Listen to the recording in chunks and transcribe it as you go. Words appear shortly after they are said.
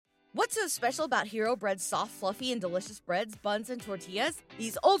What's so special about Hero Bread's soft, fluffy, and delicious breads, buns, and tortillas?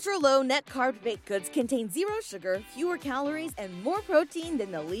 These ultra-low net-carb baked goods contain zero sugar, fewer calories, and more protein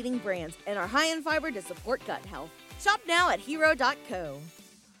than the leading brands, and are high in fiber to support gut health. Shop now at hero.co.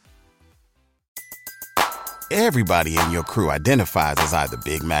 Everybody in your crew identifies as either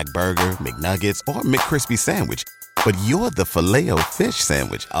Big Mac Burger, McNuggets, or McCrispy Sandwich. But you're the Filet-O-Fish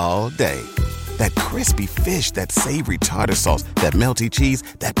Sandwich all day. That crispy fish, that savory tartar sauce, that melty cheese,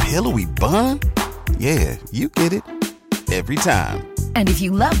 that pillowy bun. Yeah, you get it. Every time. And if you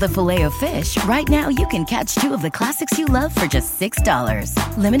love the Filet-O-Fish, right now you can catch two of the classics you love for just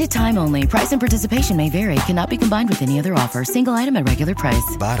 $6. Limited time only. Price and participation may vary. Cannot be combined with any other offer. Single item at regular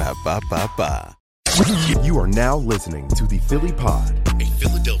price. Ba-da-ba-ba-ba. You are now listening to the Philly Pod, a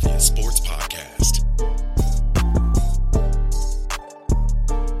Philadelphia sports podcast.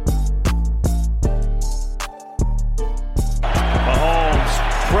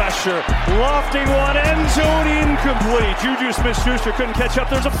 Pressure, lofting one, end zone incomplete. Juju Smith-Schuster couldn't catch up.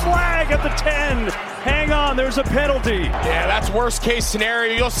 There's a flag at the 10. Hang on, there's a penalty. Yeah, that's worst case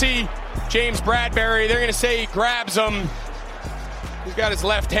scenario. You'll see James Bradbury. They're going to say he grabs him. He's got his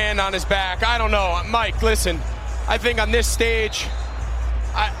left hand on his back. I don't know. Mike, listen, I think on this stage,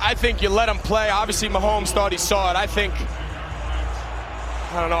 I think you let him play. Obviously, Mahomes thought he saw it. I think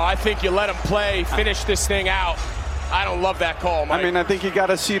you let him play, finish this thing out. I don't love that call, Mike. I mean, I think you got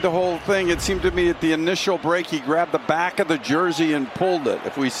to see the whole thing. It seemed to me at the initial break, he grabbed the back of the jersey and pulled it.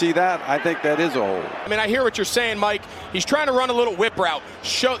 If we see that, I think that is a hold. I mean, I hear what you're saying, Mike. He's trying to run a little whip route,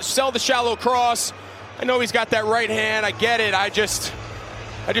 sell the shallow cross. I know he's got that right hand. I get it. I just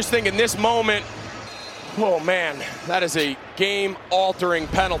think in this moment, oh, man, that is a game-altering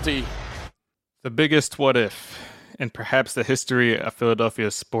penalty. The biggest what if, and perhaps the history of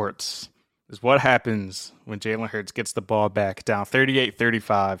Philadelphia sports, is what happens when Jalen Hurts gets the ball back down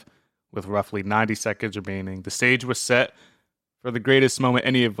 38-35 with roughly 90 seconds remaining. The stage was set for the greatest moment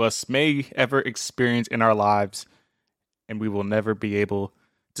any of us may ever experience in our lives, and we will never be able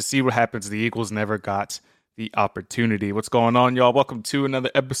to see what happens. The Eagles never got the opportunity. What's going on, y'all? Welcome to another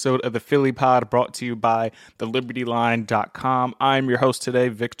episode of the Philly Pod, brought to you by thelibertyline.com. I'm your host today,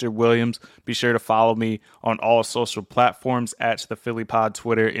 Victor Williams. Be sure to follow me on all social platforms at the Philly Pod,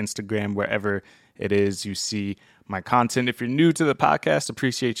 Twitter, Instagram, wherever it is you see my content. If you're new to the podcast,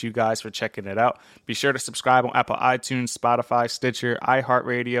 appreciate you guys for checking it out. Be sure to subscribe on Apple iTunes, Spotify, Stitcher,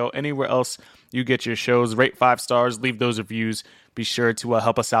 iHeartRadio, anywhere else you get your shows. Rate 5 stars, leave those reviews. Be sure to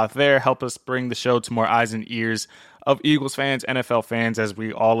help us out there, help us bring the show to more eyes and ears of Eagles fans, NFL fans, as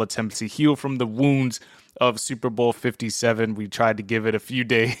we all attempt to heal from the wounds of Super Bowl 57. We tried to give it a few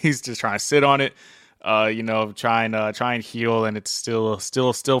days to try and sit on it, try and heal, and it's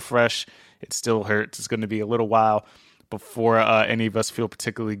still fresh. It still hurts. It's going to be a little while before any of us feel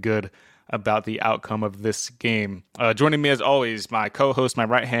particularly good about the outcome of this game. Joining me as always, my co-host, my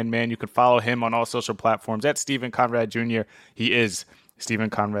right-hand man. You can follow him on all social platforms at Stephen Conrad Jr. He is Stephen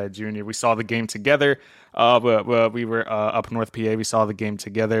Conrad Jr. We saw the game together. We were up North PA. We saw the game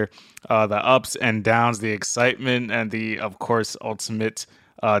together. The ups and downs, the excitement, and the, of course, ultimate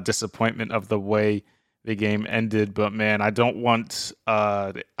disappointment of the way the game ended. But man, I don't want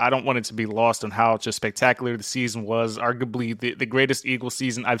it to be lost on how just spectacular the season was. Arguably the greatest Eagles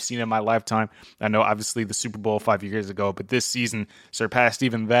season I've seen in my lifetime. I know obviously the Super Bowl 5 years ago, but this season surpassed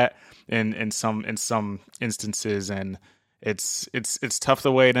even that in some instances. And it's tough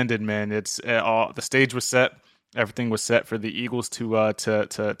the way it ended, man. The stage was set. Everything was set for the Eagles to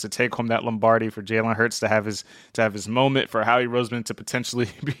take home that Lombardi, for Jalen Hurts to have his moment, for Howie Roseman to potentially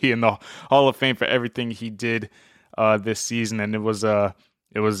be in the Hall of Fame for everything he did this season, and it was a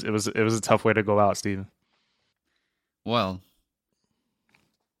tough way to go out, Steven. Well,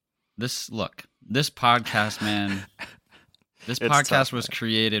 this podcast, man, this podcast was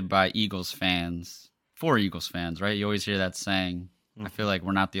created by Eagles fans for Eagles fans, right? You always hear that saying. Mm-hmm. I feel like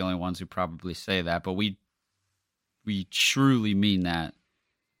we're not the only ones who probably say that, but we truly mean that.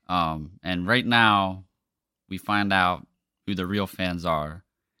 And right now, we find out who the real fans are.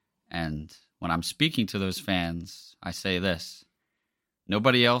 And when I'm speaking to those fans, I say this: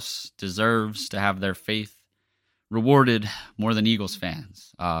 nobody else deserves to have their faith rewarded more than Eagles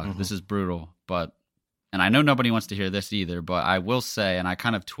fans. This is brutal, and I know nobody wants to hear this either, but I will say, and I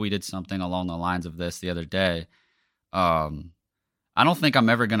kind of tweeted something along the lines of this the other day, I don't think I'm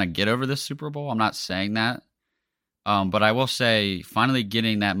ever going to get over this Super Bowl. I'm not saying that. But I will say, finally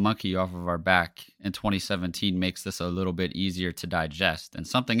getting that monkey off of our back in 2017 makes this a little bit easier to digest. And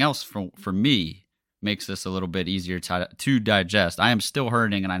something else for me makes this a little bit easier to digest. I am still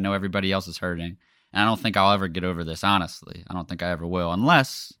hurting, and I know everybody else is hurting. And I don't think I'll ever get over this, honestly. I don't think I ever will,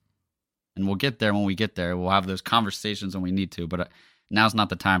 unless And we'll get there when we get there. We'll have those conversations when we need to, but now's not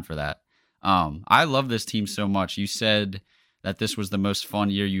the time for that. I love this team so much. You said that this was the most fun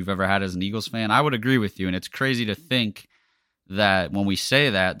year you've ever had as an Eagles fan. I would agree with you, and it's crazy to think that when we say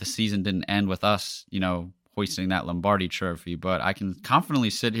that, the season didn't end with us, hoisting that Lombardi trophy. But I can confidently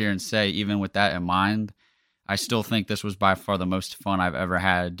sit here and say, even with that in mind, I still think this was by far the most fun I've ever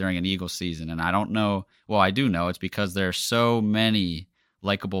had during an Eagles season. And I don't know, well, I do know it's because there are so many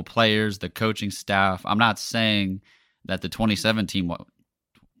likable players, the coaching staff. I'm not saying that the 2017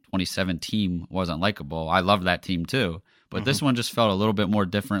 team wasn't likable. I love that team too. But this one just felt a little bit more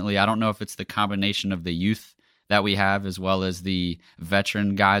differently. I don't know if it's the combination of the youth that we have as well as the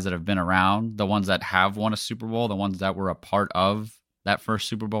veteran guys that have been around, the ones that have won a Super Bowl, the ones that were a part of that first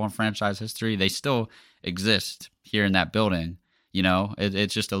Super Bowl in franchise history. They still exist here in that building.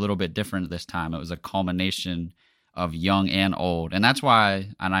 It's just a little bit different this time. It was a culmination of young and old. And that's why,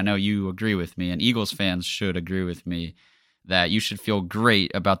 and I know you agree with me, and Eagles fans should agree with me, that you should feel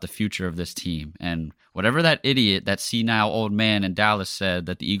great about the future of this team. And whatever that idiot, that senile old man in Dallas said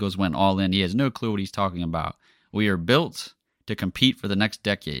that the Eagles went all in, he has no clue what he's talking about. We are built to compete for the next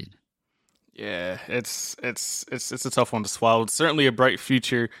decade. Yeah, it's a tough one to swallow. It's certainly a bright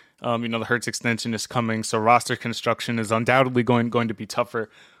future. The Hurts extension is coming, so roster construction is undoubtedly going to be tougher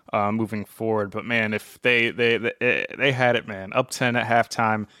moving forward. But man, if they had it, man, up 10 at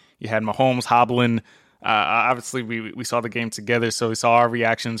halftime, you had Mahomes hobbling. Obviously, we saw the game together, so we saw our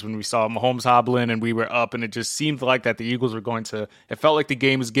reactions when we saw Mahomes hobbling and we were up, and it just seemed like that the Eagles were going to. It felt like the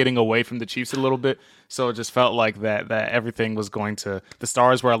game was getting away from the Chiefs a little bit, so it just felt like that everything was going to. The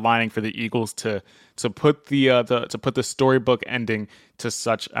stars were aligning for the Eagles to put the storybook ending to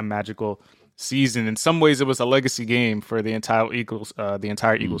such a magical season. In some ways, it was a legacy game for the entire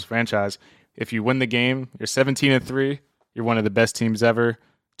Eagles franchise. If you win the game, you're 17-3. You're one of the best teams ever.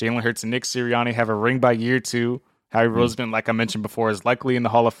 Jalen Hurts and Nick Sirianni have a ring by year 2. Harry Roseman, like I mentioned before, is likely in the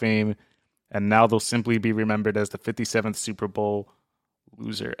Hall of Fame, and now they'll simply be remembered as the 57th Super Bowl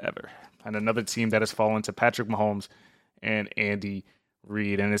loser ever. And another team that has fallen to Patrick Mahomes and Andy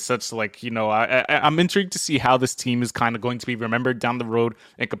Reid. And it's such I'm intrigued to see how this team is kind of going to be remembered down the road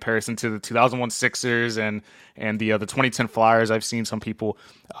in comparison to the 2001 Sixers and the 2010 Flyers. I've seen some people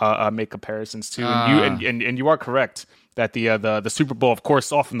make comparisons to, and you are correct that the Super Bowl, of course,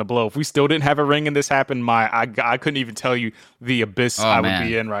 softened the blow. If we still didn't have a ring and this happened, I couldn't even tell you the abyss would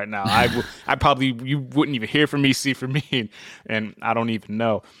be in right now. I probably, you wouldn't even hear from me, see from me, and I don't even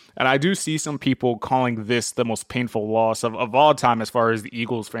know. And I do see some people calling this the most painful loss of all time as far as the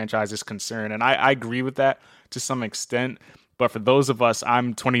Eagles franchise is concerned, and I agree with that to some extent. But for those of us,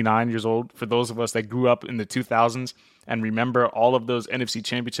 I'm 29 years old, for those of us that grew up in the 2000s and remember all of those NFC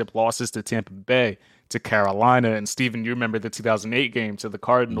Championship losses to Tampa Bay, to Carolina, and Steven, you remember the 2008 game to the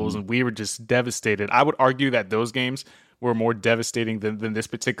Cardinals, and we were just devastated. I would argue that those games were more devastating than this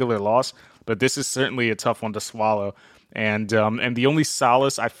particular loss, but this is certainly a tough one to swallow. And the only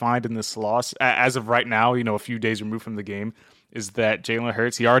solace I find in this loss, as of right now, a few days removed from the game, is that Jalen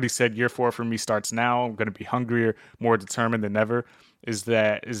Hurts, he already said year 4 for me starts now. I'm going to be hungrier, more determined than ever. Is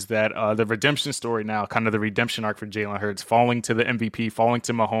that the redemption story now, kind of the redemption arc for Jalen Hurts, falling to the MVP, falling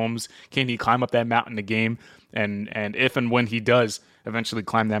to Mahomes. Can he climb up that mountain again? And if and when he does eventually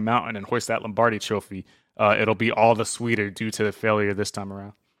climb that mountain and hoist that Lombardi trophy, it'll be all the sweeter due to the failure this time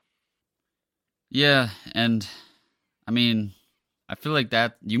around. Yeah, and I mean, I feel like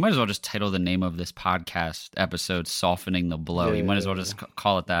that you might as well just title the name of this podcast episode "Softening the Blow." Yeah, you might as well just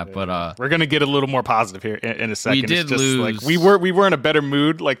call it that. Yeah. But we're gonna get a little more positive here in a second. We did lose. Like, we were in a better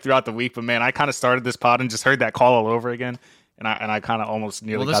mood throughout the week, but man, I kind of started this pod and just heard that call all over again, and I kind of almost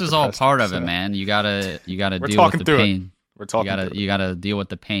nearly. Well, this is all part of it, man. You gotta deal with the pain. We're talking. You gotta deal with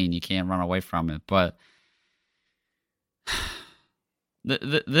the pain. You can't run away from it. But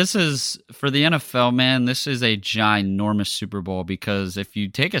this is, for the NFL, man, this is a ginormous Super Bowl, because if you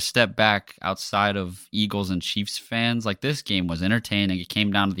take a step back outside of Eagles and Chiefs fans, this game was entertaining. It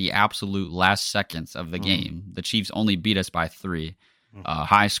came down to the absolute last seconds of the game. The Chiefs only beat us by 3.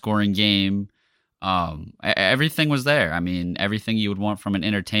 High scoring game. Everything was there. I mean, everything you would want from an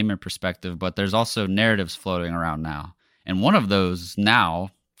entertainment perspective, but there's also narratives floating around now. And one of those now,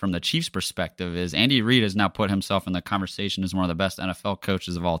 from the Chiefs' perspective, is Andy Reid has now put himself in the conversation as one of the best NFL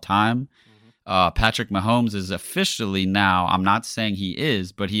coaches of all time. Patrick Mahomes is officially now, I'm not saying he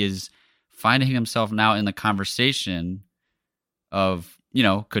is, but he is finding himself now in the conversation of,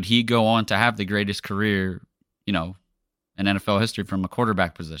 could he go on to have the greatest career, in in NFL history from a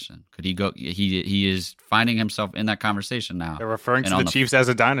quarterback position? Could he go? He is finding himself in that conversation now. They're referring to the Chiefs as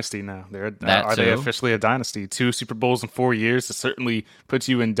a dynasty now. Are they officially a dynasty? 2 Super Bowls in 4 years. It certainly puts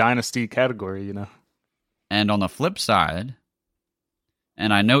you in dynasty category, you know. And on the flip side,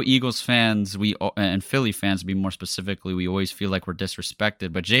 and I know Eagles fans, and Philly fans, to be more specifically, we always feel like we're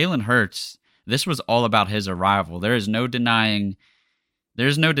disrespected. But Jalen Hurts, this was all about his arrival. There's no denying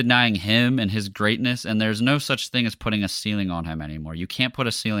him and his greatness, and there's no such thing as putting a ceiling on him anymore. You can't put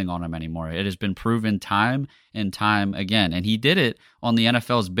a ceiling on him anymore. It has been proven time and time again, and he did it on the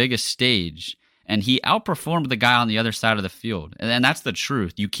NFL's biggest stage, and he outperformed the guy on the other side of the field, and that's the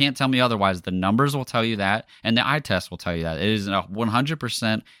truth. You can't tell me otherwise. The numbers will tell you that, and the eye test will tell you that. It is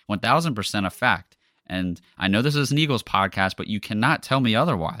 100%, 1,000% a fact. And I know this is an Eagles podcast, but you cannot tell me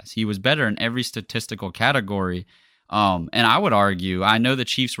otherwise. He was better in every statistical category. And I would argue, I know the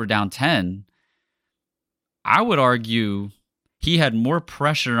Chiefs were down 10. I would argue he had more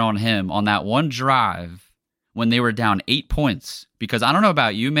pressure on him on that one drive when they were down 8 points. Because I don't know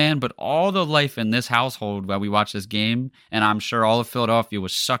about you, man, but all the life in this household while we watched this game, and I'm sure all of Philadelphia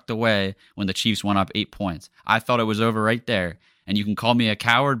was sucked away when the Chiefs went up 8 points. I thought it was over right there. And you can call me a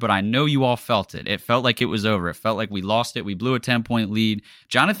coward, but I know you all felt it. It felt like it was over. It felt like we lost it. We blew a 10-point lead.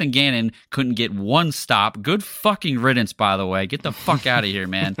 Jonathan Gannon couldn't get one stop. Good fucking riddance, by the way. Get the fuck out of here,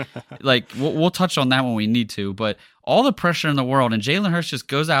 man. Like, we'll touch on that when we need to. But all the pressure in the world, and Jalen Hurts just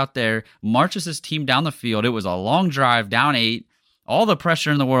goes out there, marches his team down the field. It was a long drive, down 8. All the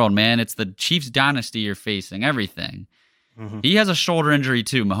pressure in the world, man. It's the Chiefs dynasty you're facing, everything. Mm-hmm. He has a shoulder injury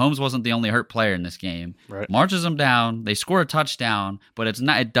too. Mahomes wasn't the only hurt player in this game. Right. Marches them down. They score a touchdown, but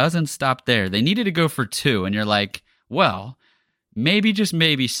it doesn't stop there. They needed to go for 2, and you're like, well, maybe, just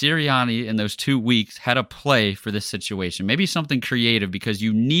maybe, Sirianni in those 2 weeks had a play for this situation. Maybe something creative, because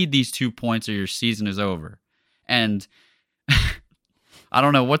you need these 2 points or your season is over. And I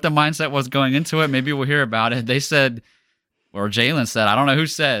don't know what the mindset was going into it. Maybe we'll hear about it. They said, or Jalen said, I don't know who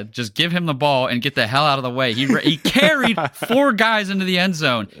said, just give him the ball and get the hell out of the way. He carried 4 guys into the end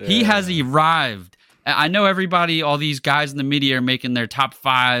zone. Yeah. He has arrived. I know everybody, all these guys in the media are making their top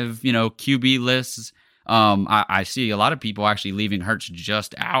 5, QB lists. I see a lot of people actually leaving Hurts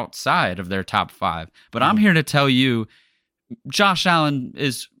just outside of their top 5. But I'm here to tell you, Josh Allen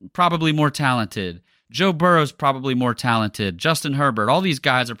is probably more talented. Joe Burrow's probably more talented. Justin Herbert, all these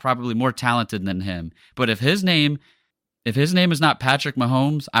guys are probably more talented than him. But if his name is not Patrick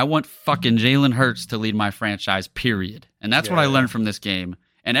Mahomes, I want fucking Jalen Hurts to lead my franchise, period. And that's what I learned from this game.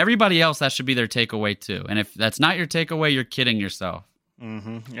 And everybody else, that should be their takeaway too. And if that's not your takeaway, you're kidding yourself.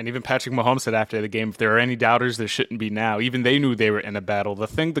 Mm-hmm. And even Patrick Mahomes said after the game, if there are any doubters, there shouldn't be now. Even they knew they were in a battle. The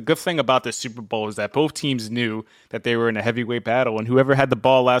good thing about the Super Bowl is that both teams knew that they were in a heavyweight battle, and whoever had the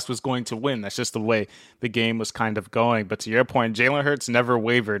ball last was going to win. That's just the way the game was kind of going. But to your point, Jalen Hurts never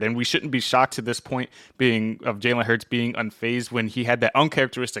wavered, and we shouldn't be shocked to this point of Jalen Hurts being unfazed when he had that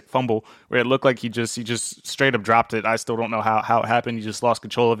uncharacteristic fumble where it looked like he just straight up dropped it. I still don't know how it happened. He just lost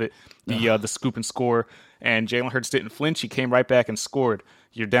control of it. The scoop and score. And Jalen Hurts didn't flinch. He came right back and scored.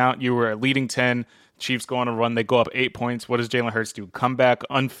 You're down. You were leading 10. Chiefs go on a run. They go up 8 points. What does Jalen Hurts do? Come back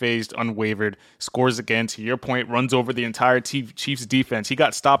unfazed, unwavered, scores again. To your point, runs over the entire Chiefs defense. He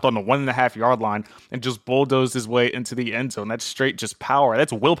got stopped on the 1.5 yard line and just bulldozed his way into the end zone. That's straight just power.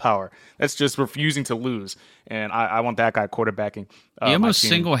 That's willpower. That's just refusing to lose. And I want that guy quarterbacking. He almost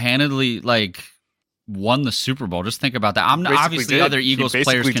single-handedly, won the Super Bowl. Just think about that. Obviously, other Eagles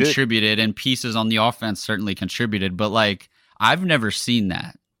players contributed, and pieces on the offense certainly contributed, but I've never seen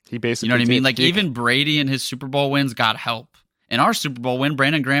that. He basically, you know what I mean? Even Brady and his Super Bowl wins got help. In our Super Bowl win,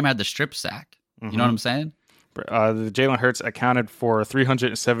 Brandon Graham had the strip sack. Mm-hmm. You know what I'm saying? The Jalen Hurts accounted for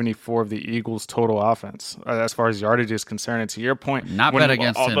 374 of the Eagles' total offense as far as yardage is concerned. And to your point, not bet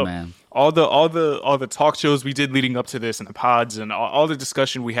against him, man. All the talk shows we did leading up to this and the pods and all the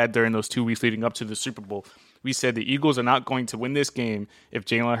discussion we had during those 2 weeks leading up to the Super Bowl, we said the Eagles are not going to win this game if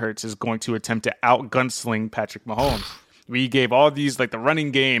Jalen Hurts is going to attempt to out-gunsling Patrick Mahomes. We gave all these, the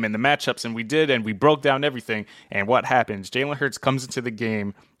running game and the matchups, and we broke down everything. And what happens? Jalen Hurts comes into the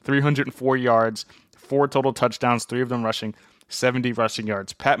game, 304 yards, 4 total touchdowns, 3 of them rushing, 70 rushing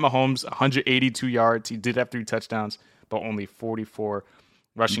yards. Pat Mahomes, 182 yards. He did have 3 touchdowns, but only 44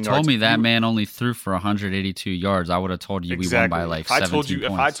 rushing yards. You told me that man only threw for 182 yards. I would have told you we won by 17 points.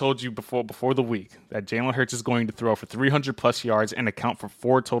 If I told you before the week that Jalen Hurts is going to throw for 300-plus yards and account for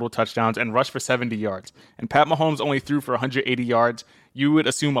 4 total touchdowns and rush for 70 yards, and Pat Mahomes only threw for 180 yards, you would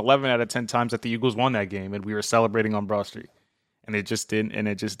assume 11 out of 10 times that the Eagles won that game, and we were celebrating on Broad Street. And it just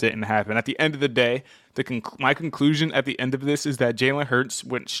didn't happen. At the end of the day, my conclusion at the end of this is that Jalen Hurts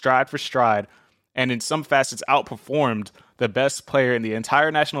went stride for stride and in some facets outperformed the best player in the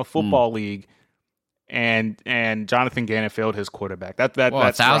entire National Football League. And Jonathan Gannon failed his quarterback. That's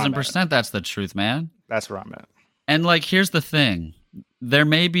 1,000% that's the truth, man. That's where I'm at. And like, here's the thing. There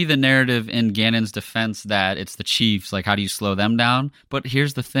may be the narrative in Gannon's defense that it's the Chiefs, like how do you slow them down? But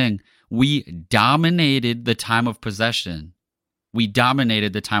here's the thing. We dominated the time of possession. We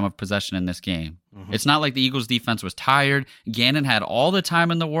dominated the time of possession in this game. Mm-hmm. It's not like the Eagles defense was tired. Gannon had all the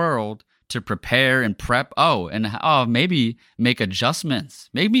time in the world to prepare and prep. Maybe make adjustments.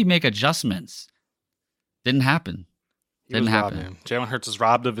 Didn't happen. Didn't happen. Jalen Hurts was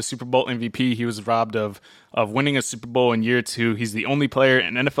robbed of a Super Bowl MVP. He was robbed of winning a Super Bowl in year 2. He's the only player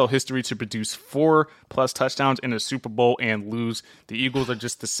in NFL history to produce 4+ touchdowns in a Super Bowl and lose. The Eagles are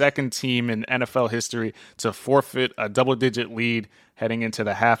just the second team in NFL history to forfeit a double-digit lead heading into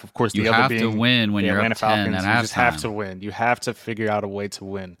the half. Of course, the other being you have to win when you're Atlanta up 10 Falcons. at halftime. You just have to win. You have to figure out a way to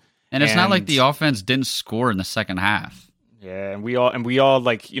win. And it's not like the offense didn't score in the second half. Yeah, and we all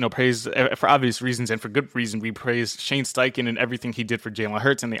praise for obvious reasons and for good reason. We praise Shane Steichen and everything he did for Jalen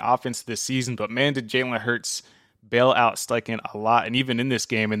Hurts and the offense this season. But man, did Jalen Hurts bail out Steichen a lot, and even in this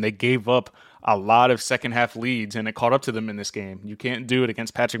game, and they gave up a lot of second half leads, and it caught up to them in this game. You can't do it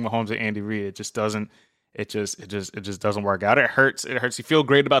against Patrick Mahomes and Andy Reid. It just doesn't. It just doesn't work out. It hurts. It hurts. You feel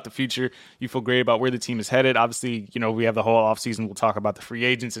great about the future. You feel great about where the team is headed. Obviously, we have the whole offseason. We'll talk about the free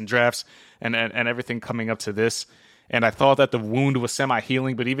agents and drafts and everything coming up to this. And I thought that the wound was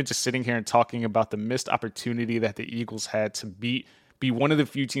semi-healing, but even just sitting here and talking about the missed opportunity that the Eagles had to be one of the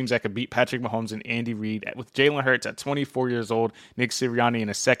few teams that could beat Patrick Mahomes and Andy Reid with Jalen Hurts at 24 years old, Nick Sirianni in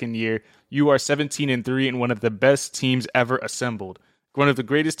his second year. You are 17-3 and one of the best teams ever assembled. One of the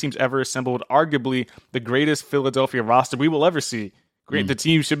greatest teams ever assembled, arguably the greatest Philadelphia roster we will ever see. Great, the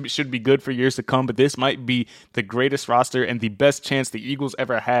team should be good for years to come, but this might be the greatest roster and the best chance the Eagles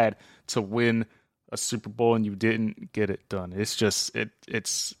ever had to win a Super Bowl, and you didn't get it done. It's just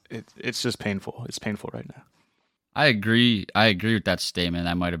it's just painful. It's painful right now. I agree with that statement.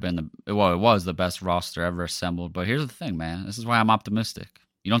 That might have been it was the best roster ever assembled. But here's the thing, man. This is why I'm optimistic.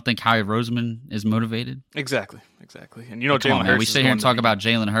 You don't think Howie Roseman is motivated? Exactly. And Jalen Hurts. We sit here and talk about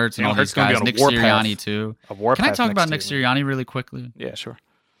Jalen Hurts and all these guys. Nick Sirianni too. Can I talk about Nick Sirianni really quickly? Yeah, sure.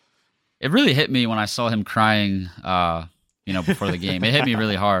 It really hit me when I saw him crying. Before the game, it hit me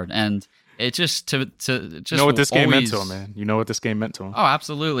really hard, and it just you know what this game meant to him, man. You know what this game meant to him. Oh,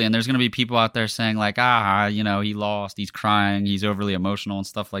 absolutely. And there's going to be people out there saying like, he lost, he's crying, he's overly emotional and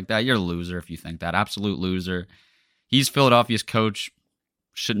stuff like that. You're a loser if you think that. Absolute loser. He's Philadelphia's coach.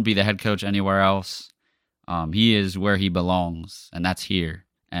 Shouldn't be the head coach anywhere else. He is where he belongs, and that's here.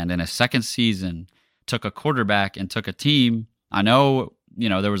 And in his second season, took a quarterback and took a team. I know,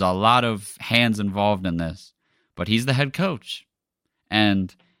 there was a lot of hands involved in this, but he's the head coach.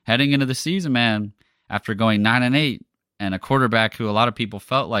 And heading into the season, man, after going 9-8 and a quarterback who a lot of people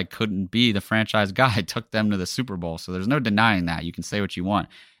felt like couldn't be the franchise guy took them to the Super Bowl. So there's no denying that. You can say what you want.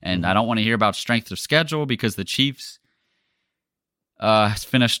 And I don't want to hear about strength of schedule because the Chiefs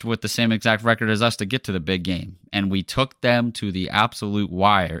finished with the same exact record as us to get to the big game. And we took them to the absolute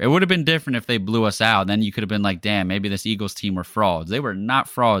wire. It would have been different if they blew us out. Then you could have been like, damn, maybe this Eagles team were frauds. They were not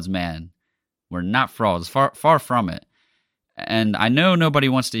frauds, man. We're not frauds. Far from it. And I know nobody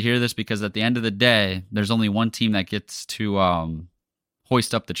wants to hear this because at the end of the day, there's only one team that gets to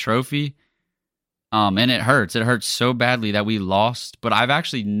hoist up the trophy. And it hurts. It hurts so badly that we lost. But I've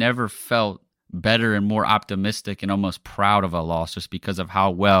actually never felt better and more optimistic and almost proud of a loss just because of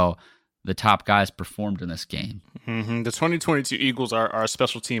how well the top guys performed in this game. Mm-hmm. The 2022 Eagles are a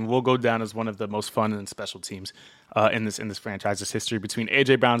special team. Will go down as one of the most fun and special teams in this franchise's history. Between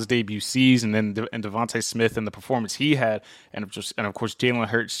A.J. Brown's debut season and Devontae Smith and the performance he had, and of course Jalen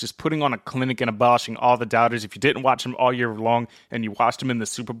Hurts just putting on a clinic and abolishing all the doubters. If you didn't watch him all year long and you watched him in the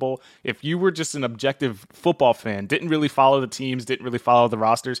Super Bowl, if you were just an objective football fan, didn't really follow the teams, didn't really follow the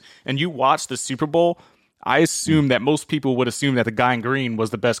rosters, and you watched the Super Bowl, I assume that most people would assume that the guy in green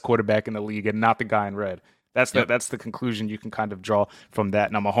was the best quarterback in the league and not the guy in red. That's the conclusion you can kind of draw from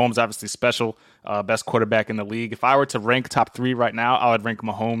that. Now, Mahomes obviously special, best quarterback in the league. If I were to rank top 3 right now, I would rank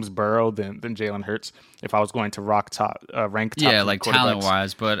Mahomes, Burrow, then Jalen Hurts. If I was going to rank top, yeah, like talent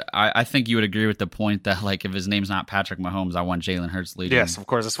wise. But I think you would agree with the point that like if his name's not Patrick Mahomes, I want Jalen Hurts leading. Yes, of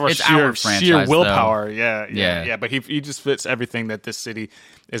course. As far as sheer willpower, yeah. But he just fits everything that this city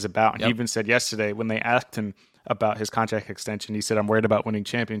is about. And he even said yesterday when they asked him about his contract extension. He said, "I'm worried about winning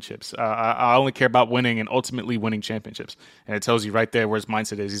championships. I only care about winning and ultimately winning championships." And it tells you right there where his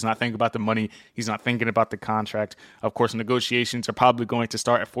mindset is. He's not thinking about the money. He's not thinking about the contract. Of course, negotiations are probably going to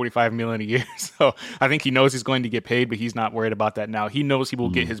start at $45 million a year. So I think he knows he's going to get paid, but he's not worried about that now. He knows he will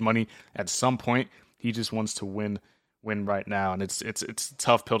get his money at some point. He just wants to win right now, and it's a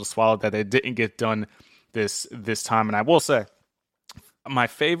tough pill to swallow that it didn't get done this time. And I will say, my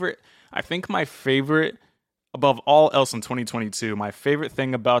favorite above all else in 2022, my favorite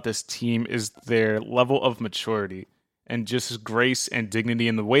thing about this team is their level of maturity and just grace and dignity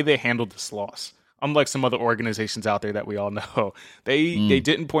in the way they handled this loss. Unlike some other organizations out there that we all know, they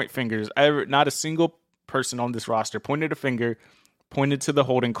didn't point fingers. Not a single person on this roster pointed a finger, pointed to the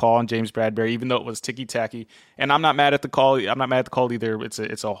holding call on James Bradbury, even though it was ticky-tacky. And I'm not mad at the call. I'm not mad at the call either.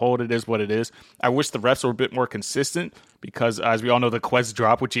 It's a hold. It is what it is. I wish the refs were a bit more consistent because, as we all know, the Quest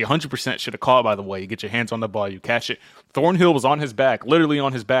drop, which he 100% should have called, by the way. You get your hands on the ball, you catch it. Thornhill was on his back, literally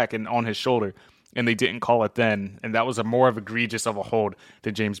on his back and on his shoulder, and they didn't call it then. And that was a more of egregious of a hold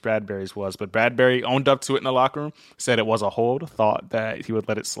than James Bradbury's was. But Bradbury owned up to it in the locker room, said it was a hold, thought that he would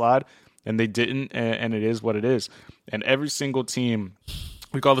let it slide. And they didn't, and it is what it is. And every single team,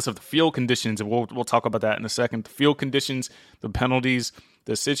 we call this of the field conditions, and we'll talk about that in a second. The field conditions, the penalties,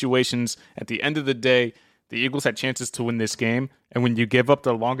 the situations. At the end of the day, the Eagles had chances to win this game. And when you give up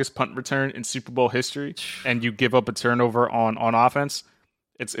the longest punt return in Super Bowl history and you give up a turnover on offense,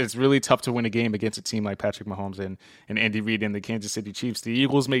 it's really tough to win a game against a team like Patrick Mahomes and Andy Reid and the Kansas City Chiefs. The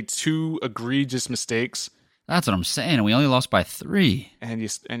Eagles made 2 egregious mistakes. That's what I'm saying. And we only lost by 3. And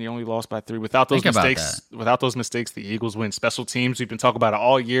you only lost by 3. Without those mistakes, the Eagles win. Special teams, we've been talking about it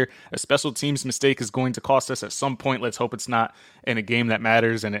all year. A special teams mistake is going to cost us at some point. Let's hope it's not in a game that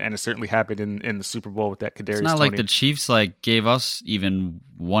matters. And it certainly happened in the Super Bowl with that Kadarius Toney. It's not like the Chiefs gave us even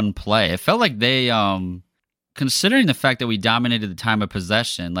one play. It felt like they, considering the fact that we dominated the time of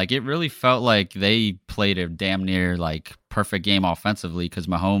possession, it really felt like they played a damn near perfect game offensively because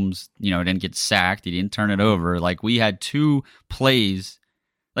Mahomes, didn't get sacked. He didn't turn it over. We had 2 plays.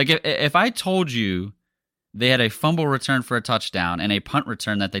 If I told you they had a fumble return for a touchdown and a punt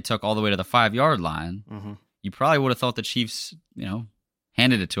return that they took all the way to the 5-yard line, you probably would have thought the Chiefs,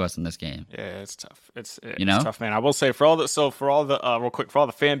 handed it to us in this game. Yeah, it's tough. It's tough, man. I will say for all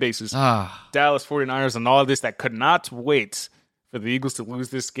the fan bases, Dallas 49ers and all of this that could not wait for the Eagles to lose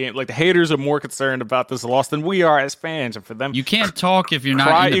this game. The haters are more concerned about this loss than we are as fans. And for them, you can't talk if you're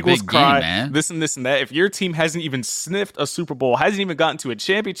not in the Eagles big cry, game, man. This and that. If your team hasn't even sniffed a Super Bowl, hasn't even gotten to a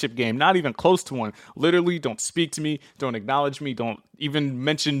championship game, not even close to one, literally don't speak to me, don't acknowledge me, don't even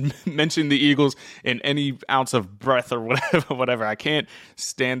mention the Eagles in any ounce of breath or whatever. I can't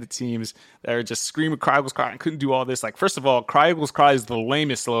stand the teams that are just screaming, cry Eagles cry, and couldn't do all this. First of all, cry Eagles cry is the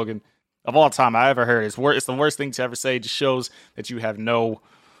lamest slogan of all time I ever heard. It's the worst thing to ever say. It just shows that you have no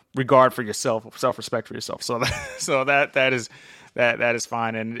regard for yourself, self-respect for yourself. So that is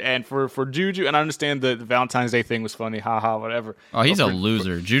fine. And for Juju, and I understand the Valentine's Day thing was funny, haha, whatever. Oh, he's a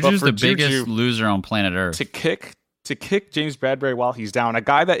loser. Juju's the biggest loser on planet Earth. To kick James Bradbury while he's down, a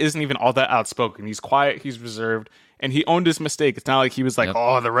guy that isn't even all that outspoken. He's quiet, he's reserved, and he owned his mistake. It's not like he was the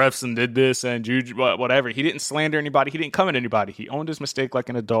refs and did this and Juju, whatever. He didn't slander anybody. He didn't come at anybody. He owned his mistake like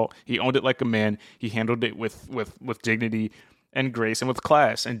an adult. He owned it like a man. He handled it with dignity and grace and with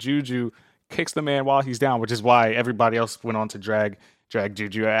class. And Juju kicks the man while he's down, which is why everybody else went on to drag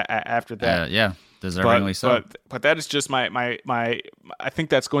Juju after that. Yeah. Deservingly so. But that is just my I think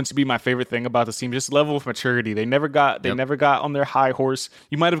that's going to be my favorite thing about this team, just level of maturity. They never got on their high horse.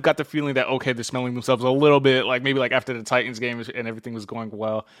 You might have got the feeling that, okay, they're smelling themselves a little bit, maybe after the Titans game and everything was going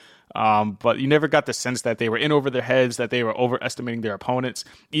well. But you never got the sense that they were in over their heads, that they were overestimating their opponents.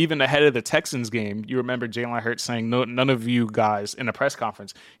 Even ahead of the Texans game, you remember Jalen Hurts saying, "No, none of you guys," in a press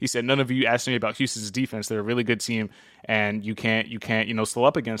conference, he said, "None of you asked me about Houston's defense. They're a really good team, and you can't slow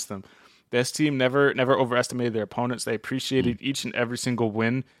up against them." This team never overestimated their opponents. They appreciated each and every single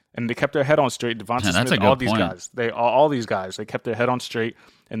win, and they kept their head on straight. Devonta Smith, all these guys, they kept their head on straight,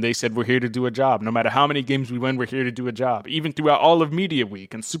 and they said, "We're here to do a job. No matter how many games we win, we're here to do a job." Even throughout all of media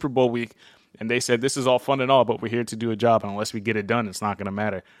week and Super Bowl week, and they said, "This is all fun and all, but we're here to do a job, and unless we get it done, it's not going to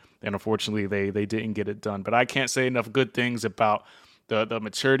matter." And unfortunately, they didn't get it done. But I can't say enough good things about the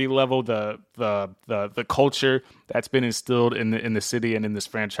maturity level, the culture that's been instilled in the city and in this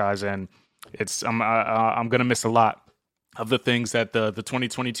franchise, and I'm gonna miss a lot of the things that the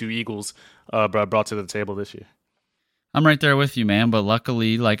 2022 Eagles brought to the table this year. I'm right there with you, man. But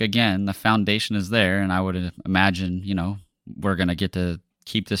luckily, again, the foundation is there, and I would imagine, we're gonna get to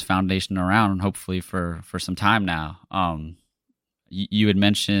keep this foundation around, hopefully for some time now. You had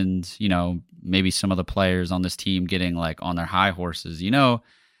mentioned, maybe some of the players on this team getting like on their high horses. You know,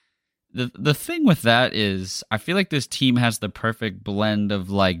 the thing with that is I feel like this team has the perfect blend of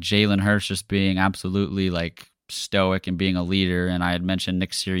like Jalen Hurts just being absolutely like stoic and being a leader. And I had mentioned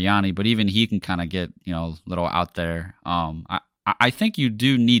Nick Sirianni, but even he can kind of get, you know, a little out there. I think you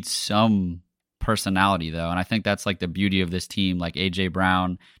do need some personality though, and I think that's like the beauty of this team. Like AJ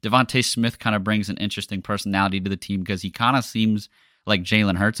Brown, Devontae Smith kind of brings an interesting personality to the team because he kind of seems like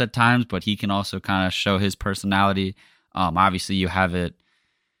Jalen Hurts at times, but he can also kind of show his personality. Obviously you have it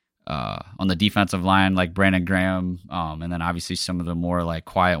on the defensive line like Brandon Graham, and then obviously some of the more like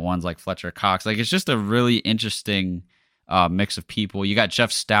quiet ones like Fletcher Cox. Like it's just a really interesting mix of people. You got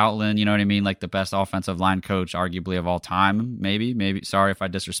Jeff Stoutland, you know what I mean? Like the best offensive line coach arguably of all time, maybe. Sorry if I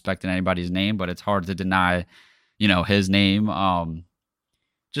disrespected anybody's name, but it's hard to deny, you know, his name.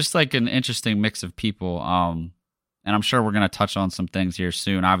 Just like an interesting mix of people. And I'm sure we're going to touch on some things here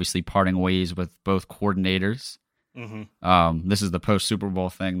soon. Obviously parting ways with both coordinators. Mm-hmm. This is the post Super Bowl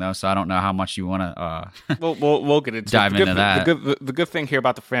thing though, so I don't know how much you want to we'll get into dive into that. The good thing here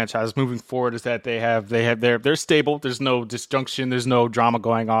about the franchise moving forward is that they're stable. There's no disjunction, there's no drama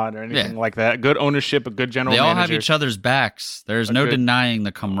going on or anything like that. Good ownership, a good general manager. They all have each other's backs. There's no denying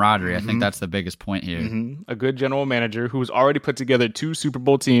the camaraderie. I think that's the biggest point here. A good general manager who's already put together 2 Super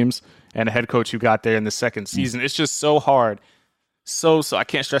Bowl teams and a head coach who got there in the second season. It's just so hard. So I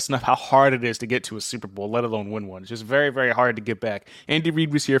can't stress enough how hard it is to get to a Super Bowl, let alone win one. It's just very, very hard to get back. Andy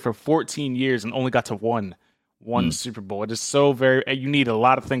Reid was here for 14 years and only got to one Super Bowl. It is so you need a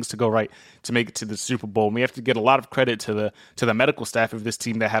lot of things to go right to make it to the Super Bowl. And we have to get a lot of credit to the medical staff of this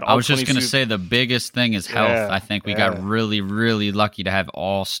team that had all 22. I was just going to say the biggest thing is health. I think we got really, really lucky to have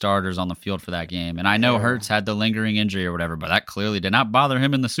all starters on the field for that game. And I know Hurts had the lingering injury or whatever, but that clearly did not bother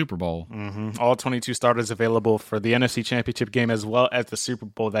him in the Super Bowl. All 22 starters available for the NFC Championship game as well as the Super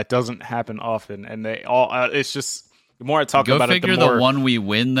Bowl. That doesn't happen often. And they all it's just... The more I talk about it, the more... the one we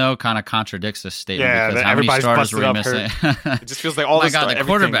win, though, kind of contradicts this statement. Yeah, because how many starters were we missing? It just feels like all this the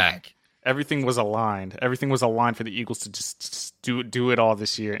quarterback. Everything was aligned. Everything was aligned for the Eagles to just do it all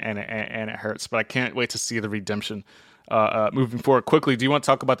this year, and it hurts. But I can't wait to see the redemption moving forward. Quickly, do you want to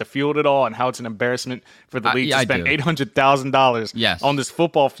talk about the field at all and how it's an embarrassment for the league to spend $800,000 on this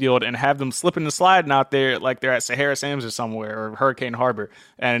football field and have them slipping and sliding out there like they're at Sahara Sam's or somewhere or Hurricane Harbor?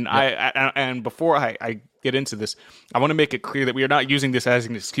 And and before I get into this, I want to make it clear that we are not using this as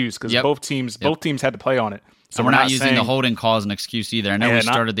an excuse because both teams had to play on it. So we're not using the holding call as an excuse either. I know we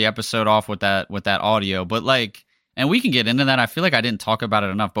started the episode off with that audio, but like, and we can get into that. I feel like I didn't talk about it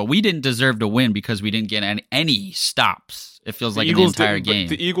enough, but we didn't deserve to win because we didn't get any stops. It feels like the entire game.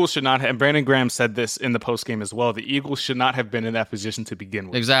 The Eagles should not have, and Brandon Graham said this in the postgame as well, the Eagles should not have been in that position to begin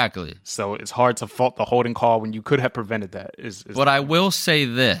with. Exactly. So it's hard to fault the holding call when you could have prevented that. But I will say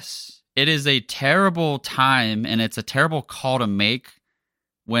this. It is a terrible time, and it's a terrible call to make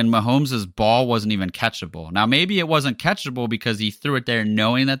when Mahomes' ball wasn't even catchable. Now, maybe it wasn't catchable because he threw it there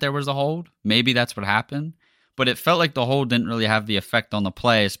knowing that there was a hold. Maybe that's what happened. But it felt like the hold didn't really have the effect on the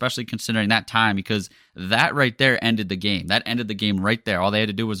play, especially considering that time, because that right there ended the game. That ended the game right there. All they had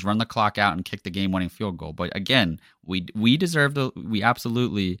to do was run the clock out and kick the game-winning field goal. But again, we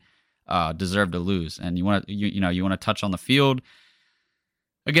absolutely deserve to lose. And you want to touch on the field.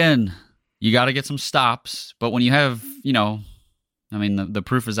 Again, you got to get some stops, but when you have, the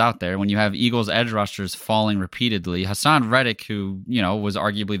proof is out there. When you have Eagles edge rushers falling repeatedly, Hassan Reddick, who, was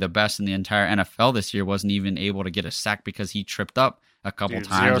arguably the best in the entire NFL this year, wasn't even able to get a sack because he tripped up a couple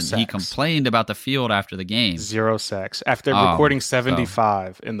times. And he complained about the field after the game. 0 sacks. After recording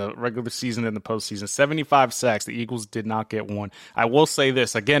 75 in the regular season and the postseason, 75 sacks, the Eagles did not get one. I will say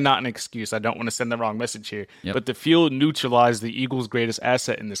this, again, not an excuse. I don't want to send the wrong message here, but the field neutralized the Eagles' greatest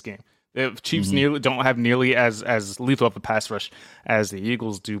asset in this game. The Chiefs don't have nearly as lethal of a pass rush as the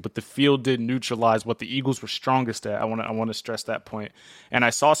Eagles do, but the field did neutralize what the Eagles were strongest at. I want to stress that point. And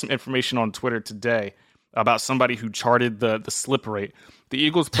I saw some information on Twitter today about somebody who charted the slip rate. The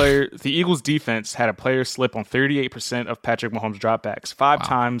Eagles defense had a player slip on 38% of Patrick Mahomes' dropbacks. 5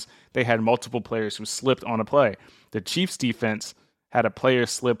 times they had multiple players who slipped on a play. The Chiefs defense had a player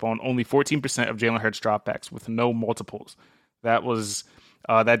slip on only 14% of Jalen Hurts' dropbacks with no multiples. That was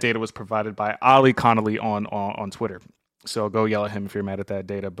that data was provided by Ali Connolly on Twitter. So go yell at him if you're mad at that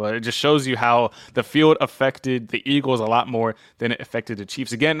data. But it just shows you how the field affected the Eagles a lot more than it affected the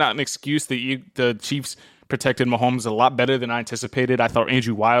Chiefs. Again, not an excuse. The Chiefs protected Mahomes a lot better than I anticipated. I thought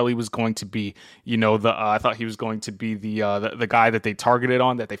Andrew Wiley was going to be, I thought he was going to be the guy that they targeted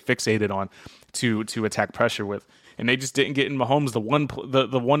on, that they fixated on to attack pressure with. And they just didn't get in Mahomes.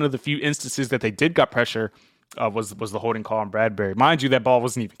 The one of the few instances that they did got pressure was the holding call on Bradbury. Mind you, that ball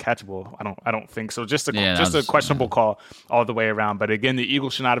wasn't even catchable. I don't think so. Just a questionable call all the way around. But again, the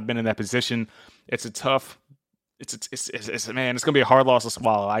Eagles should not have been in that position. It's a tough. It's man, it's gonna be a hard loss to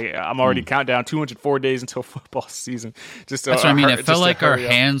swallow. I'm already counting down 204 days until football season. That's what I mean. It felt like our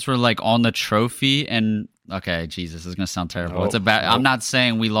hands were like on the trophy, and okay, Jesus, it's gonna sound terrible. It's a bad. I'm not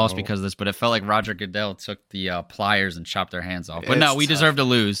saying we lost because of this, but it felt like Roger Goodell took the pliers and chopped their hands off. But no, we deserve to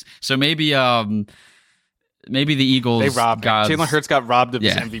lose. So maybe the Eagles. They robbed Jalen Hurts got robbed of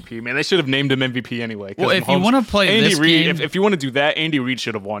his MVP. Man, they should have named him MVP anyway. Well, if you want to play Andy this Reid, game, if you want to do that, Andy Reid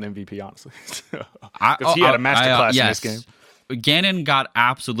should have won MVP, honestly, because he had a masterclass in this game. Gannon got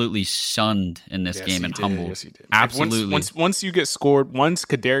absolutely sunned in this game and humbled. Yes, he did. Absolutely. Once you get scored, once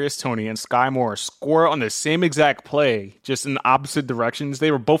Kadarius Toney and Sky Moore score on the same exact play, just in opposite directions, they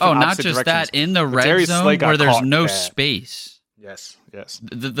were both in opposite directions. Not just that, in the red zone where there's no space. Yes.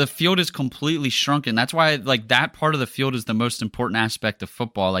 The field is completely shrunken. That's why, like, that part of the field is the most important aspect of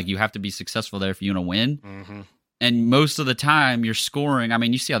football. Like, you have to be successful there if you want to win. Mm-hmm. And most of the time, you're scoring. I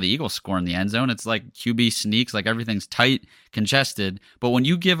mean, you see how the Eagles score in the end zone. It's like QB sneaks, like everything's tight, congested. But when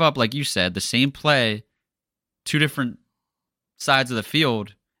you give up, like you said, the same play, two different sides of the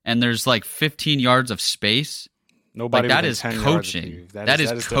field, and there's like 15 yards of space. Nobody. Like, that is coaching. That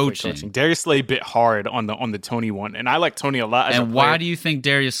is coaching. Darius Slay bit hard on the Toney one, and I like Toney a lot. And why do you think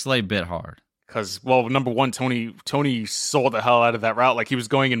Darius Slay bit hard? Because, well, number one, Toney sold the hell out of that route. Like, he was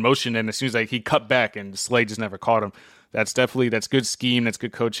going in motion, and as soon as he cut back, and Slay just never caught him. That's good scheme. That's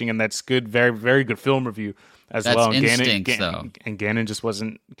good coaching, and that's good, very, very good film review as well. That's instincts, though. And Gannon just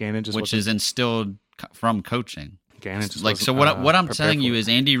wasn't. Which is instilled from coaching. Gannon just like, so what I'm telling you is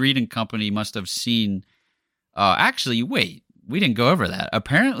Andy Reid and company must have seen. Actually, wait, we didn't go over that.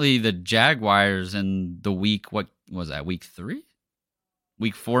 Apparently, the Jaguars in the what was that? Week 3,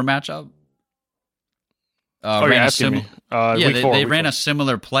 Week 4 matchup. They ran a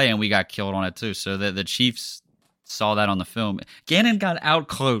similar play and we got killed on it too. So the Chiefs saw that on the film. Gannon got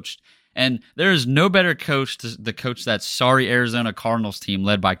out-coached, and there is no better coach to coach that sorry Arizona Cardinals team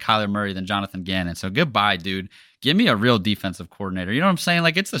led by Kyler Murray than Jonathan Gannon. So goodbye, dude. Give me a real defensive coordinator. You know what I'm saying?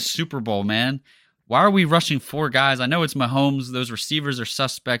 Like, it's the Super Bowl, man. Why are we rushing 4 guys? I know it's Mahomes. Those receivers are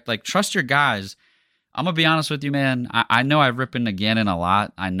suspect. Like, trust your guys. I'm going to be honest with you, man. I know I rip into Gannon a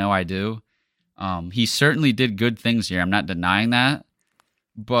lot. I know I do. He certainly did good things here. I'm not denying that.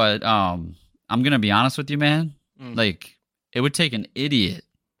 But I'm going to be honest with you, man. Like, it would take an idiot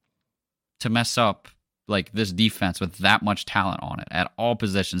to mess up like this defense with that much talent on it at all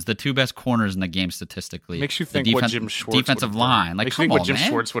positions. The 2 best corners in the game statistically. Makes you think what Jim Schwartz defensive line. Like, makes you think what Jim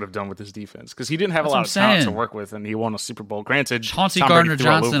Schwartz would have done with his defense, because he didn't have a lot of talent to work with, and he won a Super Bowl. Granted, Chauncey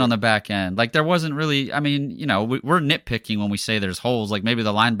Gardner-Johnson on the back end. Like, there wasn't really. I mean, you know, we're nitpicking when we say there's holes. Like, maybe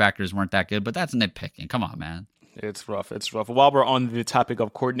the linebackers weren't that good, but that's nitpicking. Come on, man. It's rough. While we're on the topic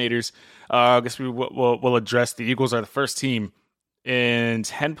of coordinators, I guess we'll address the Eagles are the first team in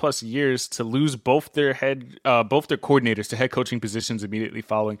 10 plus years to lose both their coordinators to head coaching positions immediately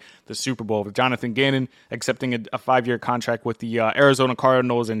following the Super Bowl, with Jonathan Gannon accepting a 5-year contract with the Arizona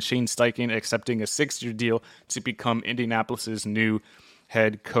Cardinals and Shane Steichen accepting a 6-year deal to become Indianapolis's new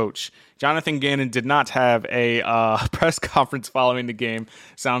head coach. Jonathan Gannon did not have a press conference following the game.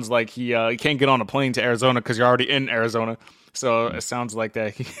 Sounds like he can't get on a plane to Arizona because you're already in Arizona. So it sounds like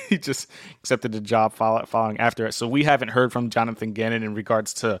that he just accepted the job following after it. So we haven't heard from Jonathan Gannon in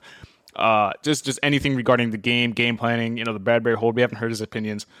regards to just anything regarding the game planning, the Bradbury hold. We haven't heard his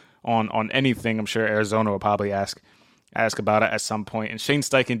opinions on anything. I'm sure Arizona will probably ask about it at some point. And Shane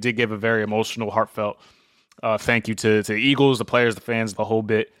Steichen did give a very emotional, heartfelt thank you to the Eagles, the players, the fans, the whole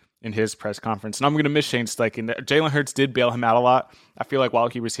bit in his press conference. And I'm going to miss Shane Steichen. Jalen Hurts did bail him out a lot. I feel like while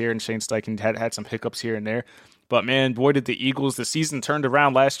he was here, and Shane Steichen had some hiccups here and there. But, man, boy, did the Eagles, the season turned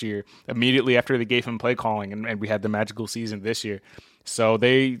around last year immediately after they gave him play calling, and we had the magical season this year. So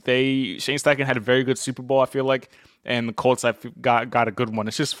Shane Steichen had a very good Super Bowl, I feel like, and the Colts got a good one.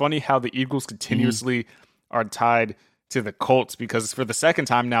 It's just funny how the Eagles continuously are tied to the Colts, because for the second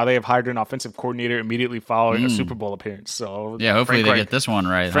time now they have hired an offensive coordinator immediately following a Super Bowl appearance. So yeah, hopefully they get this one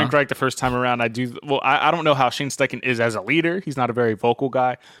right. Frank Reich the first time around. I don't know how Shane Steichen is as a leader. He's not a very vocal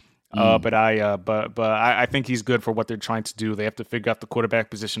guy. But I think he's good for what they're trying to do. They have to figure out the quarterback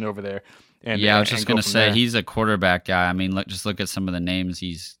position over there. I was just going to say, he's a quarterback guy. I mean, just look at some of the names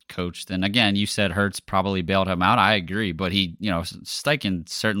he's coached. And again, you said Hurts probably bailed him out. I agree, but Steichen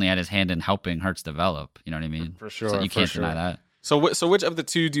certainly had his hand in helping Hurts develop. You know what I mean? For sure. So you can't deny that. So which of the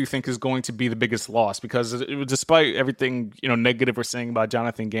two do you think is going to be the biggest loss? Because despite everything negative we're saying about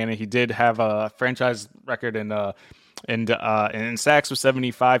Jonathan Gannon, he did have a franchise record in And in sacks with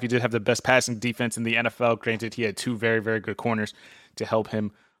 75, he did have the best passing defense in the NFL. Granted, he had 2 very, very good corners to help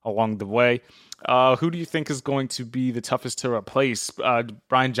him along the way. Who do you think is going to be the toughest to replace?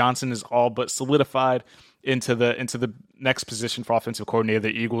 Brian Johnson is all but solidified into the next position for offensive coordinator. The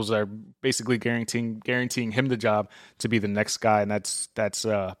Eagles are basically guaranteeing him the job to be the next guy, and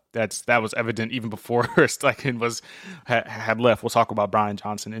that was evident even before Steichen had left. We'll talk about Brian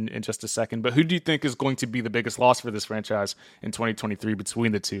Johnson in just a second. But who do you think is going to be the biggest loss for this franchise in 2023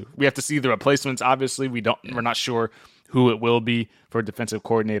 between the two? We have to see the replacements. Obviously, we're not sure who it will be for a defensive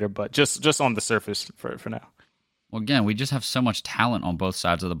coordinator, but just on the surface for now. Well, again, we just have so much talent on both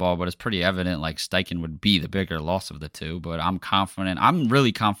sides of the ball, but it's pretty evident like Steichen would be the bigger loss of the two. But I'm confident. I'm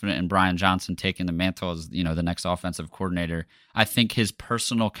really confident in Brian Johnson taking the mantle as, the next offensive coordinator. I think his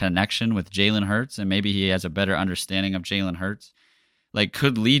personal connection with Jalen Hurts, and maybe he has a better understanding of Jalen Hurts,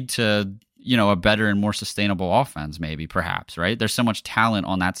 could lead to, a better and more sustainable offense, maybe, perhaps, right? There's so much talent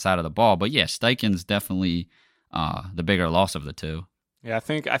on that side of the ball. But yeah, Steichen's definitely the bigger loss of the two. Yeah, I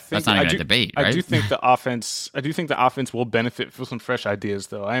think that's not even a debate, right? I do think the offense will benefit from some fresh ideas,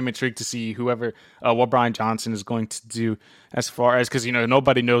 though. I am intrigued to see what Brian Johnson is going to do as far as, because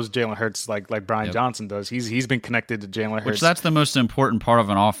nobody knows Jalen Hurts like Brian Johnson does. He's been connected to Jalen Hurts, which that's the most important part of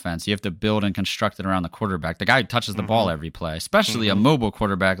an offense. You have to build and construct it around the quarterback. The guy who touches the ball every play, especially a mobile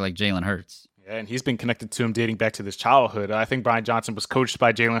quarterback like Jalen Hurts. Yeah, and he's been connected to him dating back to his childhood. I think Brian Johnson was coached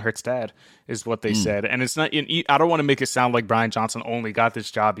by Jalen Hurts' dad, is what they said. And it's not. I don't want to make it sound like Brian Johnson only got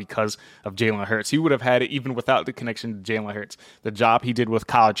this job because of Jalen Hurts. He would have had it even without the connection to Jalen Hurts. The job he did with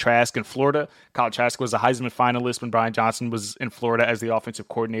Kyle Trask in Florida. Kyle Trask was a Heisman finalist when Brian Johnson was in Florida as the offensive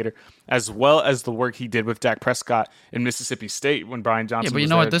coordinator, as well as the work he did with Dak Prescott in Mississippi State when Brian Johnson. Yeah,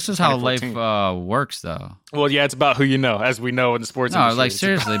 but was what? This is how life works, though. Well, yeah, it's about who you know, as we know in the sports industry. No,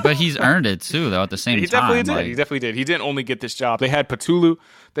 seriously, but he's earned it too, though. At the same time, he definitely did. He didn't only get this job. They had Patullo.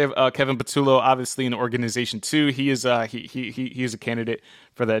 They have Kevin Patullo, obviously in the organization too. He is he is a candidate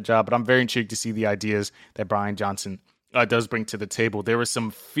for that job. But I'm very intrigued to see the ideas that Brian Johnson does bring to the table. There was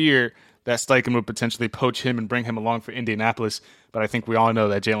some fear that Steichen would potentially poach him and bring him along for Indianapolis, but I think we all know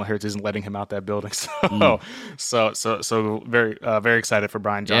that Jalen Hurts isn't letting him out that building. So very very excited for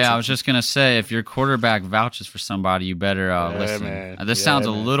Brian Johnson. Yeah, I was just gonna say, if your quarterback vouches for somebody, you better listen. Man. This sounds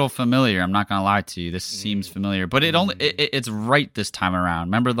a little familiar. I'm not gonna lie to you. This seems familiar, but it's right this time around.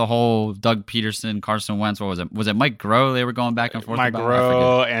 Remember the whole Doug Peterson, Carson Wentz? What was it? Was it Mike Groh? They were going back and forth. Mike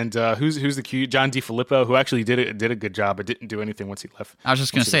Groh and who's the Q? John DeFilippo, who actually did a good job, but didn't do anything once he left. I was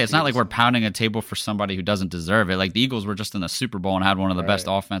just gonna say, it's not like we're pounding a table for somebody who doesn't deserve it. Like the Eagles were just in the Super Bowl and had one of the best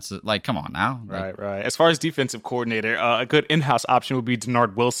offenses. Like, come on now. Right. As far as defensive coordinator, a good in-house option would be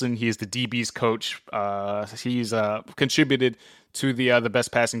Denard Wilson. He is the DB's coach. He's contributed to the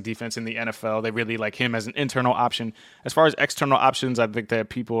best passing defense in the NFL. They really like him as an internal option. As far as external options, I think that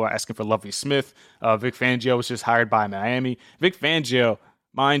people are asking for Lovie Smith. Vic Fangio was just hired by Miami. Vic Fangio,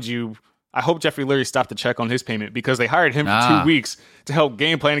 mind you, I hope Jeffrey Lurie stopped to check on his payment because they hired him for 2 weeks to help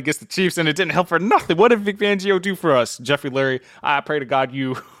game plan against the Chiefs, and it didn't help for nothing. What did Vic Fangio do for us? Jeffrey Lurie, I pray to God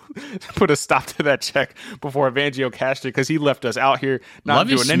you put a stop to that check before Fangio cashed it, because he left us out here not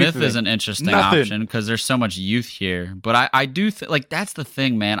Lovie doing Smith anything. Is an interesting option because there's so much youth here. But I do that's the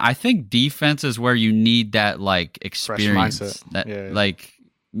thing, man. I think defense is where you need that experience. Fresh mindset. That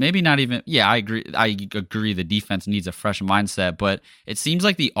maybe not even. Yeah, I agree. The defense needs a fresh mindset, but it seems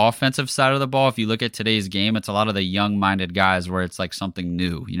like the offensive side of the ball, if you look at today's game, it's a lot of the young-minded guys where it's like something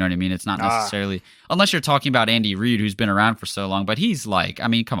new. You know what I mean? It's not necessarily, unless you're talking about Andy Reid, who's been around for so long, but he's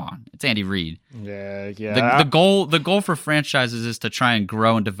come on, it's Andy Reid. Yeah. The goal for franchises is to try and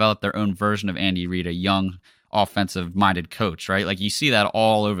grow and develop their own version of Andy Reid, a young offensive-minded coach, right? Like you see that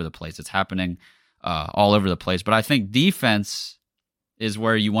all over the place. It's happening all over the place. But I think defense is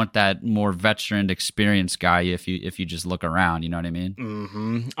where you want that more veteran, experienced guy if you just look around, you know what I mean?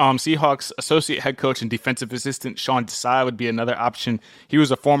 Mm-hmm. Seahawks associate head coach and defensive assistant Sean Desai would be another option. He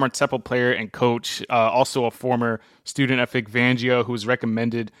was a former Temple player and coach, also a former student at Vic Fangio, who was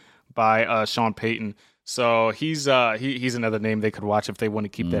recommended by Sean Payton. So he's another name they could watch if they want to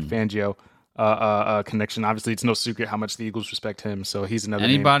keep that Fangio connection. Obviously, it's no secret how much the Eagles respect him. So he's another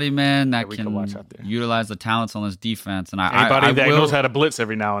anybody name that we can watch out there. Utilize the talents on this defense. And anybody that knows how to blitz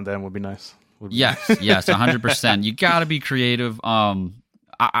every now and then would be nice. Yes, 100%. You got to be creative.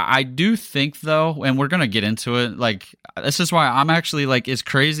 I do think though, and we're gonna get into it. This is why I'm actually as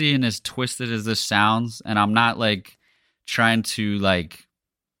crazy and as twisted as this sounds, and I'm not trying to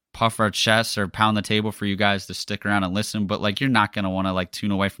puff our chests or pound the table for you guys to stick around and listen, but you're not going to want to tune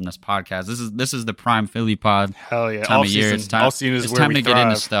away from this podcast. This is the prime Philly pod. Hell yeah. Time of year. It's time to get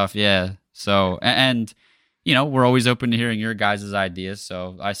into stuff. Yeah. So, and we're always open to hearing your guys' ideas.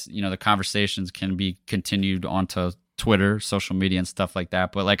 So the conversations can be continued onto Twitter, social media, and stuff like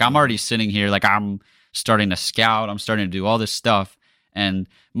that. But like, I'm already sitting here, like I'm starting to scout. I'm starting to do all this stuff. And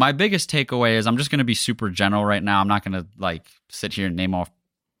my biggest takeaway is I'm just going to be super general right now. I'm not going to like sit here and name off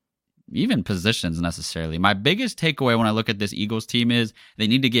even positions necessarily. My biggest takeaway when I look at this Eagles team is they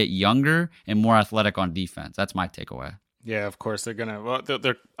need to get younger and more athletic on defense. That's my takeaway. Yeah, of course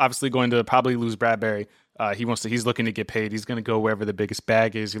they're obviously going to probably lose Bradbury. He's looking to get paid. He's going to go wherever the biggest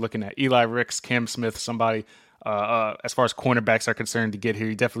bag is. You're looking at Eli Ricks, Cam Smith, somebody. As far as cornerbacks are concerned, to get here,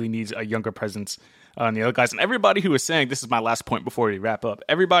 he definitely needs a younger presence on the other guys. And everybody who is saying, this is my last point before we wrap up,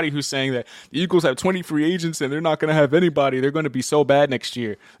 everybody who's saying that the Eagles have 20 free agents and they're not going to have anybody, they're going to be so bad next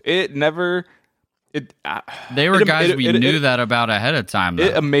year. They were guys we knew that about ahead of time, though.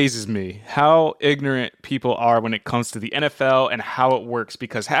 It amazes me how ignorant people are when it comes to the NFL and how it works,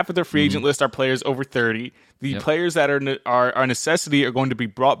 because half of their free agent list are players over 30. The players that are necessity are going to be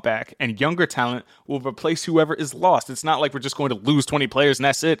brought back, and younger talent will replace whoever is lost. It's not like we're just going to lose 20 players and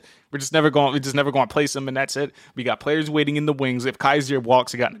that's it. We're just never going to place them and that's it. We got players waiting in the wings. If Kaiser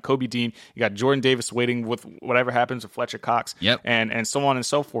walks, you got Kobe Dean, you got Jordan Davis waiting with whatever happens with Fletcher Cox, and so on and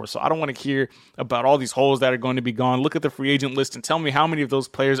so forth. So I don't want to hear about all these holes that are going to be gone. Look at the free agent list and tell me how many of those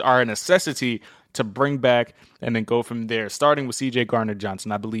players are a necessity to bring back, and then go from there. Starting with C.J.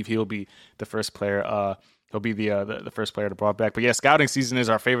 Gardner-Johnson, I believe he'll be the first player. He'll be the first player to brought back. But yeah, scouting season is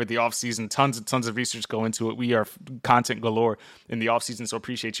our favorite. The offseason, tons and tons of research go into it. We are content galore in the offseason, so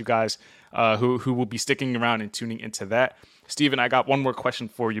appreciate you guys who will be sticking around and tuning into that. Steven, I got one more question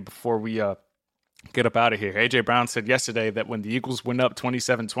for you before we get up out of here. A.J. Brown said yesterday that when the Eagles went up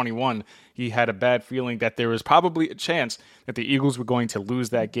 27-21, he had a bad feeling that there was probably a chance that the Eagles were going to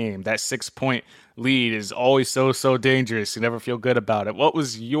lose that game. That 6-point lead is always so dangerous. You never feel good about it. What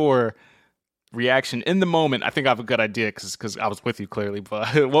was your reaction in the moment? I think I have a good idea because I was with you clearly,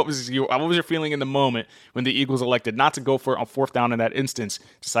 but what was your feeling in the moment when the Eagles elected not to go for it on fourth down in that instance,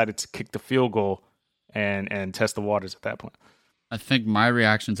 decided to kick the field goal and test the waters at that point? I think my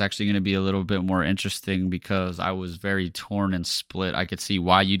reaction is actually going to be a little bit more interesting because I was very torn and split. I could see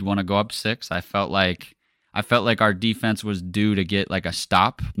why you'd want to go up 6. I felt like our defense was due to get like a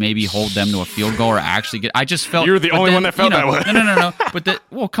stop, maybe hold them to a field goal, or actually get. I just felt you're the only one that felt that way. No.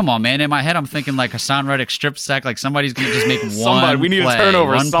 But come on, man. In my head, I'm thinking like Hassan Reddick strip sack. Like somebody's gonna just make we need play, a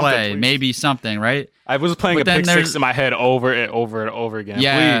turnover, one play, maybe something, right? I was playing a pick six in my head over and over again.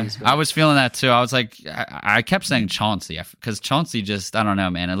 Yeah, please, I was feeling that too. I was like, I kept saying Chauncey because Chauncey just, I don't know,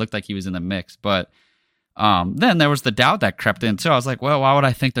 man. It looked like he was in the mix, but. Then there was the doubt that crept in too. I was like, well, why would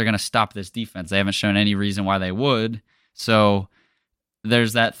I think they're going to stop this defense? They haven't shown any reason why they would. So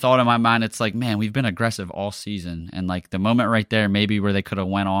there's that thought in my mind. It's like, man, we've been aggressive all season. And like the moment right there, maybe where they could have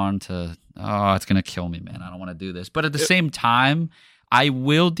went on to, it's going to kill me, man. I don't want to do this. But at the same time, I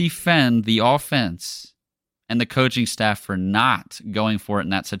will defend the offense and the coaching staff for not going for it in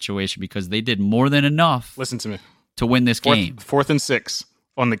that situation because they did more than enough. Listen to me. To win this game. 4th and 6.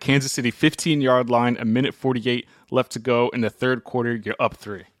 On the Kansas City 15-yard line, 1:48 left to go in the third quarter. You're up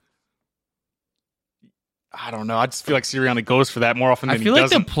 3. I don't know. I just feel like Sirianni goes for that more often than he doesn't. I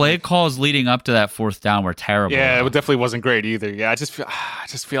feel like the play calls leading up to that fourth down were terrible. Yeah, it definitely wasn't great either. Yeah, I just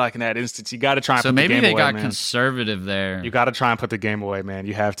feel like in that instance, you got to try and put the game away. So maybe they got conservative there. You got to try and put the game away, man.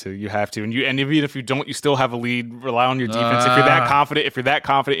 You have to. And even if you don't, you still have a lead. Rely on your defense. If you're that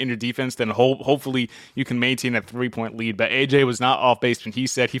confident in your defense, then hopefully you can maintain that 3-point lead. But AJ was not off base when he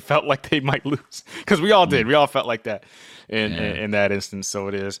said he felt like they might lose because we all did. We all felt like that in that instance. So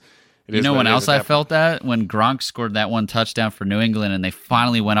it is. You know when else I felt that? When Gronk scored that one touchdown for New England and they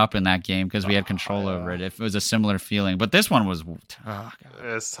finally went up in that game because we had control over it. If it was a similar feeling. But this one was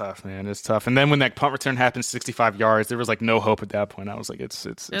it's tough, man. It's tough. And then when that punt return happened 65 yards, there was like no hope at that point. I was like, it's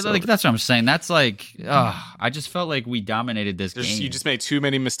like, that's what I'm saying. That's like, I just felt like we dominated this game. You just made too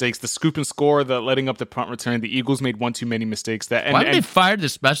many mistakes. The scoop and score, the letting up the punt return, the Eagles made one too many mistakes. Why haven't they fired the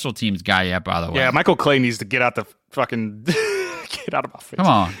special teams guy yet, by the way? Yeah, Michael Clay needs to get out the fucking... Get out of my face. Come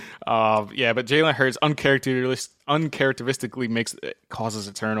on. But Jalen Hurts uncharacteristically causes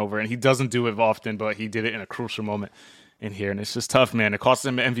a turnover, and he doesn't do it often, but he did it in a crucial moment in here, and it's just tough, man. It cost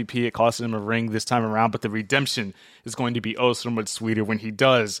him an MVP. It cost him a ring this time around, but the redemption is going to be so much sweeter when he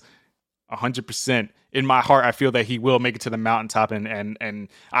does 100% in my heart, I feel that he will make it to the mountaintop, and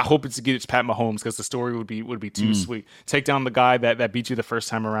I hope it's against Pat Mahomes because the story would be too sweet. Take down the guy that beat you the first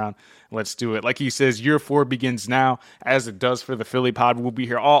time around. Let's do it. Like he says, year 4 begins now, as it does for the Philly Pod. We'll be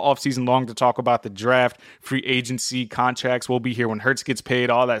here all offseason long to talk about the draft, free agency, contracts. We'll be here when Hurts gets paid.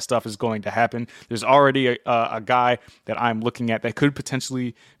 All that stuff is going to happen. There's already a guy that I'm looking at that could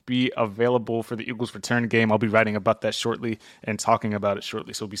potentially be available for the Eagles return game. I'll be writing about that shortly and talking about it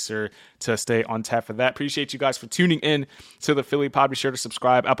shortly, so be sure to stay on tap for that. Appreciate you guys for tuning in to the Philly Pod. Be sure to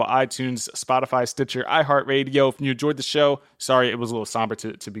subscribe, Apple iTunes, Spotify, Stitcher, iHeartRadio. If you enjoyed the show, sorry it was a little somber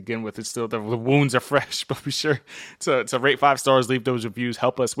to begin with. It's still, the wounds are fresh, but be sure to rate 5 stars, leave those reviews,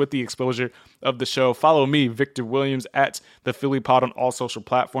 help us with the exposure of the show. Follow me, Victor Williams, at the Philly Pod on all social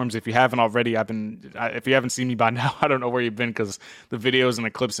platforms. If you haven't already, if you haven't seen me by now, I don't know where you've been, because the videos and the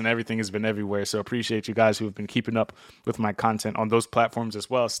clips and everything has been everywhere. So appreciate you guys who have been keeping up with my content on those platforms as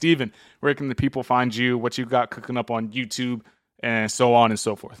well. Steven, where can the people find you? What you got cooking up on YouTube and so on and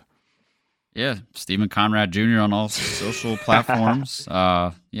so forth? Yeah, Stephen Conrad Jr. on all social platforms.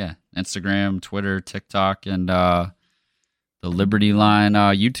 Instagram, Twitter, TikTok, and the Liberty Line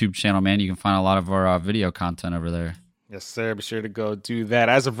YouTube channel, man. You can find a lot of our video content over there. Yes, sir. Be sure to go do that.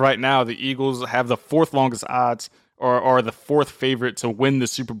 As of right now, the Eagles have the 4th longest odds, or the 4th favorite to win the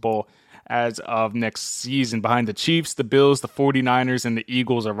Super Bowl as of next season. Behind the Chiefs, the Bills, the 49ers, and the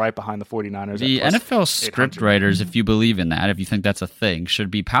Eagles are right behind the 49ers. The NFL script writers, if you believe in that, if you think that's a thing, should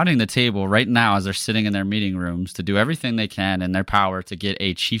be pounding the table right now as they're sitting in their meeting rooms to do everything they can in their power to get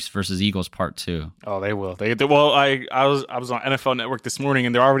a Chiefs versus Eagles part 2. Oh, they will. Well, I was on NFL Network this morning,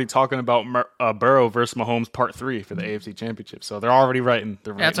 and they're already talking about Burrow versus Mahomes part 3 for the AFC Championship. So they're already writing.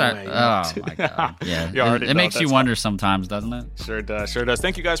 Oh my God. Yeah, it makes you wonder sometimes, doesn't it? Sure does.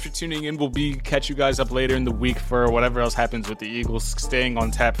 Thank you guys for tuning in. We'll catch you guys up later in the week for whatever else happens with the Eagles, staying on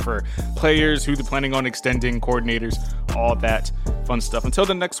tap for players, who they're planning on extending, coordinators, all that fun stuff. Until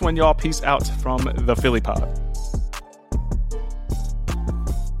the next one, y'all, peace out from the Philly Pod.